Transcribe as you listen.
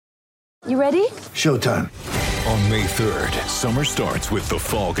You ready? Showtime. On May 3rd, summer starts with The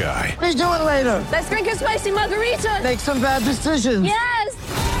Fall Guy. Let's do it later. Let's drink a spicy margarita. Make some bad decisions. Yes!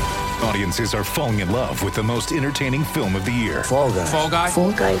 Audiences are falling in love with the most entertaining film of the year. Fall Guy. Fall Guy?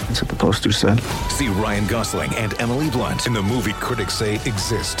 Fall guy. That's what the poster said. See Ryan Gosling and Emily Blunt in the movie critics say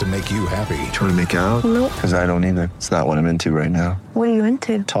exists to make you happy. Trying to make it out? Nope. Because I don't either. It's not what I'm into right now. What are you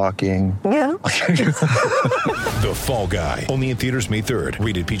into? Talking. Yeah. The Fall Guy. Only in theaters May 3rd.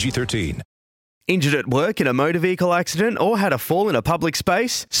 Rated PG-13. Injured at work in a motor vehicle accident or had a fall in a public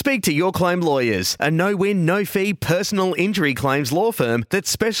space? Speak to Your Claim Lawyers, a no-win, no-fee personal injury claims law firm that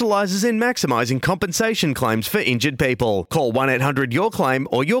specialises in maximising compensation claims for injured people. Call 1-800-YOUR-CLAIM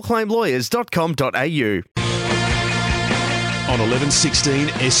or yourclaimlawyers.com.au. On 11:16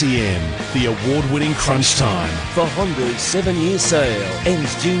 SEN, the award-winning Crunch Time. For Honda's 7-year sale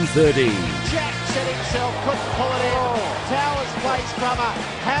ends June 13. Jack set himself, couldn't pull it in. Towers plays cover,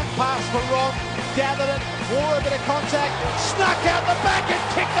 hand pass for Rob, gathered it, wore a bit of contact, snuck out the back and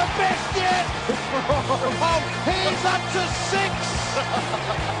kicked the best yet. Oh, he's up to 6.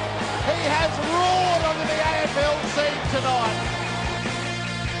 He has roared onto the AFL scene tonight.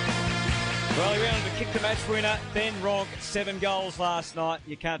 Well, he went on to kick the match winner, Ben Ronk, 7 goals last night.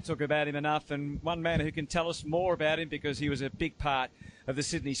 You can't talk about him enough. And one man who can tell us more about him because he was a big part of the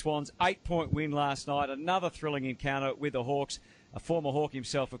Sydney Swans. 8-point win last night. Another thrilling encounter with the Hawks. A former Hawk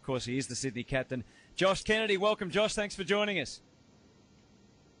himself, of course, he is the Sydney captain. Josh Kennedy, welcome, Josh. Thanks for joining us.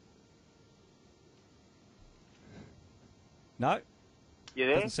 No? You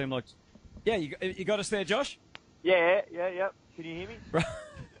there? Doesn't seem like... Yeah, you got us there, Josh? Yeah. Can you hear me?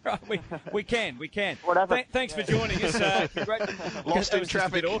 Right, we can. What happened? Thanks for joining us. Lost in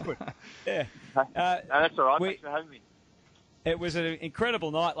traffic. A bit awkward. Yeah. No, that's all right. Thanks for having me. It was an incredible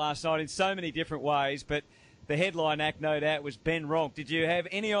night last night in so many different ways, but the headline act, no doubt, was Ben Ronk. Did you have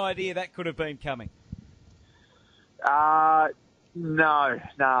any idea that could have been coming? No. I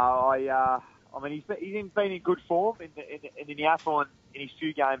mean, he's been in good form in the Newfoundland in his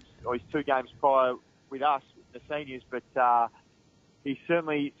 2 games prior with us, the seniors, but he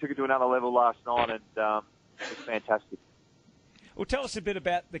certainly took it to another level last night, and it was fantastic. Well, tell us a bit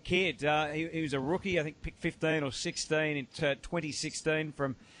about the kid. He was a rookie, I think, picked 15 or 16 in 2016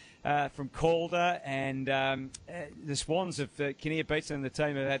 from Calder, and the Swans of Kinnear Beatson and the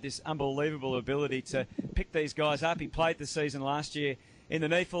team have had this unbelievable ability to pick these guys up. He played the season last year in the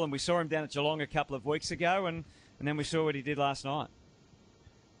NEAFL, and we saw him down at Geelong a couple of weeks ago, and then we saw what he did last night.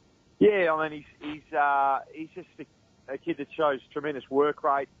 Yeah, I mean, he's just a kid that shows tremendous work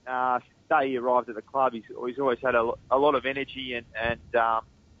rate. Day he arrived at the club, he's always had a lot of energy and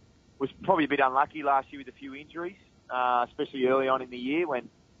was probably a bit unlucky last year with a few injuries, especially early on in the year when,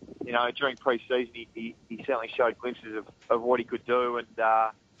 you know, during pre-season he certainly showed glimpses of what he could do. And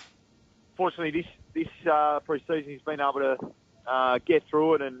fortunately, this pre-season he's been able to get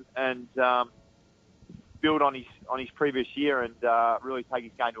through it and build on his previous year and really take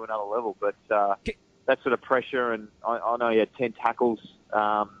his game to another level. But that sort of pressure, and I know he had 10 tackles.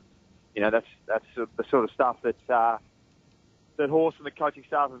 You know, that's the sort of stuff that Horse and the coaching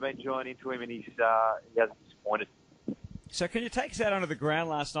staff have been drilling into him, and he hasn't disappointed. So can you take us out onto the ground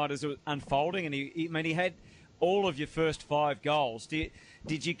last night as it was unfolding? And he had all of your first 5 goals. Did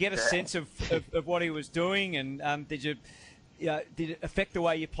you get a sense of what he was doing, and did it affect the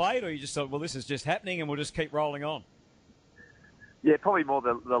way you played, or you just thought, well, this is just happening and we'll just keep rolling on? Yeah, probably more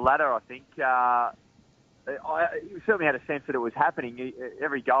the latter, I think. I certainly had a sense that it was happening.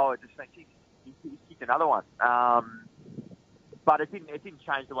 Every goal, it just thinks he kicked another one. But it didn't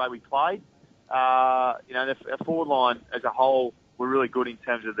change the way we played. You know, the forward line as a whole were really good in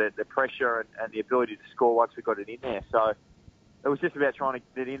terms of the pressure and the ability to score once we got it in there. So it was just about trying to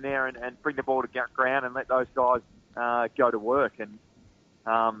get in there and bring the ball to ground and let those guys go to work. And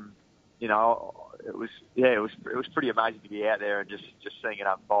you know, it was pretty amazing to be out there and just seeing it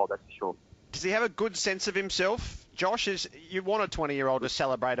unfold. That's for sure. Does he have a good sense of himself, Josh? You want a 20-year-old to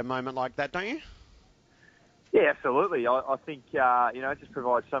celebrate a moment like that, don't you? Yeah, absolutely. I think you know, it just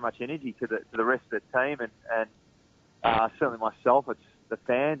provides so much energy to the rest of the team and certainly myself. It's the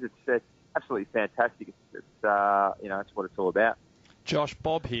fans. It's absolutely fantastic. It's you know, it's what it's all about. Josh,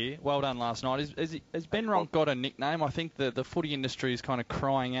 Bob here. Well done last night. Has Ben Ronk got a nickname? I think the footy industry is kind of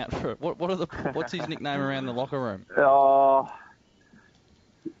crying out for it. What's his nickname around the locker room? Oh,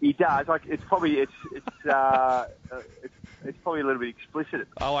 he does. Like it's probably a little bit explicit.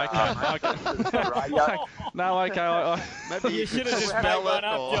 Oh, okay. No, okay. Maybe you should have just made one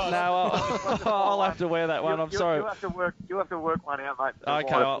up, Josh. No, I'll have to wear that one. I'm sorry. You'll have to work one out, mate.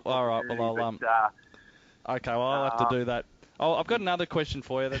 Okay, all right. Well, I'll have to do that. Oh, I've got another question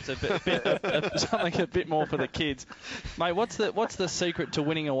for you. That's something a bit more for the kids, mate. What's the secret to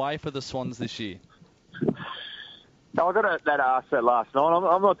winning away for the Swans this year? No, I got that asked that last night.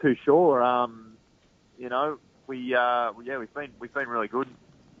 I'm not too sure. We've been really good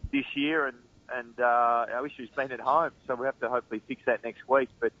this year, and our issue's been at home, so we have to hopefully fix that next week.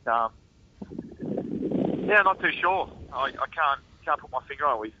 But not too sure. I can't put my finger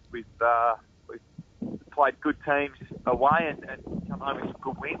on it. We've played good teams away and come home with some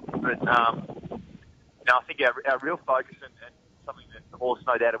good wins. But I think our real focus and something that the horse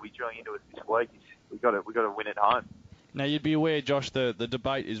no doubt will be drilling into us this week is we've got to win at home. Now you'd be aware, Josh, the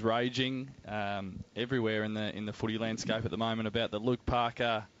debate is raging everywhere in the footy landscape at the moment about the Luke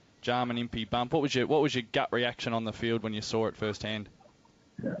Parker Jarman Impey bump. What was your gut reaction on the field when you saw it firsthand?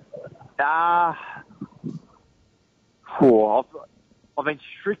 I've been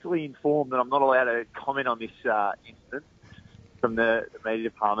strictly informed that I'm not allowed to comment on this incident from the media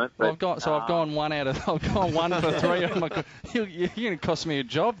department. But, I've gone 1 for 3. I'm like, you're going to cost me a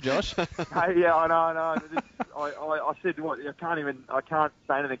job, Josh. Yeah, I know. I said, I can't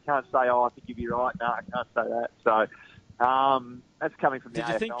say anything. I can't say, I think you'd be right. No, I can't say that. So that's coming from the AFL.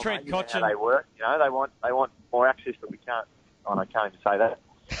 Did you think Trent Cotchin? How they work. They want more access, but we can't. I can't even say that.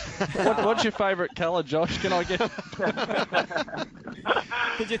 What's your favourite colour, Josh? Can I get?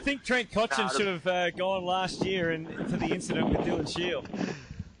 Did you think Trent Cotchin should have gone last year for the incident with Dylan Shield?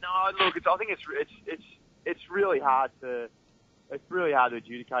 No, look, I think it's really hard to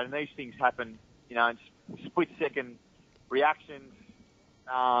adjudicate, and these things happen, in split-second reactions.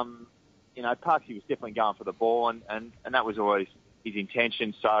 Parksy was definitely going for the ball, and that was always his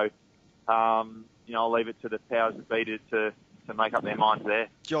intention. So, I'll leave it to the powers that be to make up their minds there.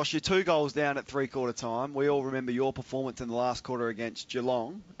 Josh, you're 2 goals down at three-quarter time. We all remember your performance in the last quarter against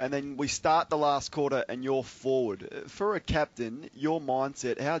Geelong. And then we start the last quarter and you're forward. For a captain, your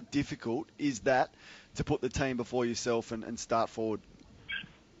mindset, how difficult is that to put the team before yourself and start forward?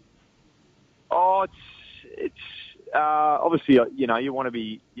 Oh, it's obviously, you want to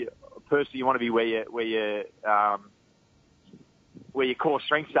be, personally, you want to be where your core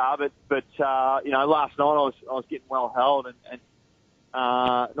strengths are, but last night I was getting well held and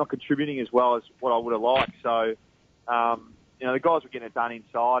not contributing as well as what I would have liked. So, the guys were getting it done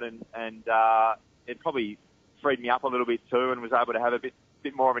inside, and it probably freed me up a little bit too, and was able to have a bit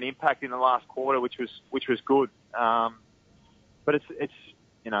more of an impact in the last quarter, which was good. But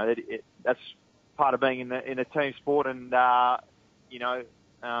that's part of being in a team sport, and I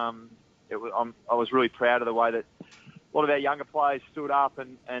was really proud of the way that a lot of our younger players stood up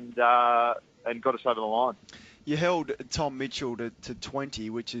and got us over the line. You held Tom Mitchell to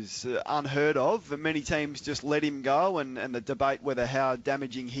 20, which is unheard of. Many teams just let him go, and the debate whether how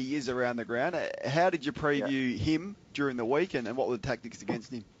damaging he is around the ground. How did you preview him during the week, and what were the tactics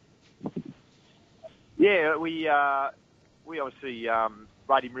against him? Yeah, we obviously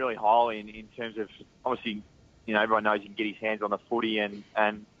rate him really highly in terms of, obviously, everyone knows he can get his hands on the footy,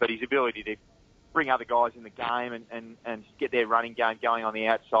 but his ability to bring other guys in the game and get their running game going on the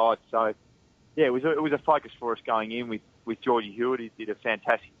outside. So, yeah, it was a focus for us going in with Georgie Hewitt. He did a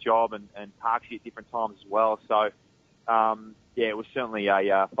fantastic job, and Parksy at different times as well. So, it was certainly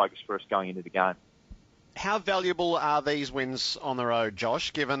a focus for us going into the game. How valuable are these wins on the road,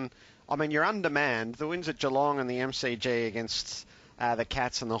 Josh, given, you're undermanned. The wins at Geelong and the MCG against the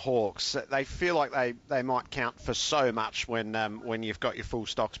Cats and the Hawks, they feel like they might count for so much when you've got your full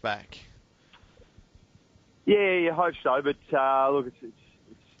stocks back. Yeah, you hope so, but look, it's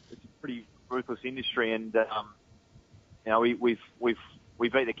a pretty ruthless industry, and we beat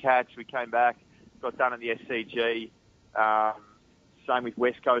the Cats. We came back, got done at the SCG. Same with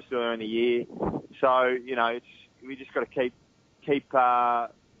West Coast earlier in the year. So we just got to keep trying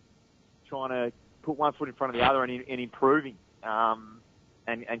to put one foot in front of the other and improving,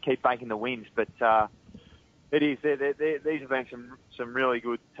 and keep banking the wins. But it is these have been some really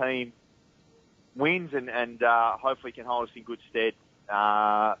good team wins, and hopefully can hold us in good stead,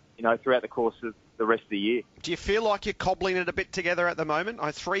 throughout the course of the rest of the year. Do you feel like you're cobbling it a bit together at the moment?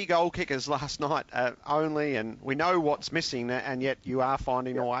 3 goal kickers last night only, and we know what's missing, and yet you are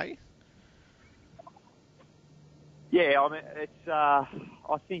finding a way. Yeah, it's. I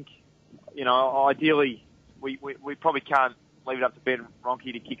think, ideally, we probably can't leave it up to Ben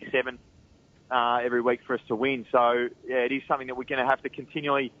Ronke to kick 7 every week for us to win. So yeah, it is something that we're going to have to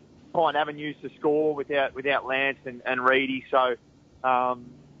continually find avenues to score without Lance and Reedy. So,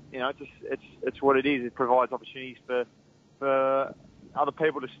 it's what it is. It provides opportunities for other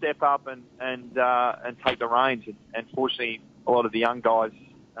people to step up and take the reins. And fortunately, a lot of the young guys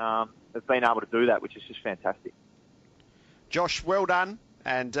have been able to do that, which is just fantastic. Josh, well done,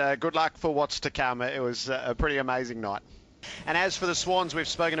 and good luck for what's to come. It was a pretty amazing night. And as for the Swans, we've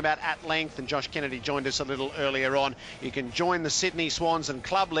spoken about at length, and Josh Kennedy joined us a little earlier on. You can join the Sydney Swans and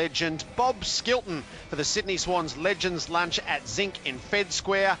club legend Bob Skilton for the Sydney Swans Legends Lunch at Zinc in Fed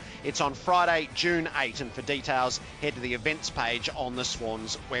Square. It's on Friday, June 8, and for details, head to the events page on the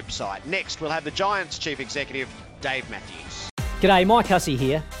Swans website. Next, we'll have the Giants Chief Executive, Dave Matthews. G'day, Mike Hussey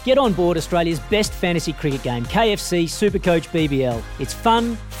here. Get on board Australia's best fantasy cricket game, KFC Supercoach BBL. It's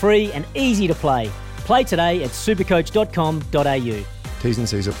fun, free and easy to play. Play today at supercoach.com.au. T's and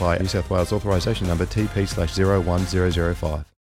C's apply. New South Wales authorisation number TP/01005.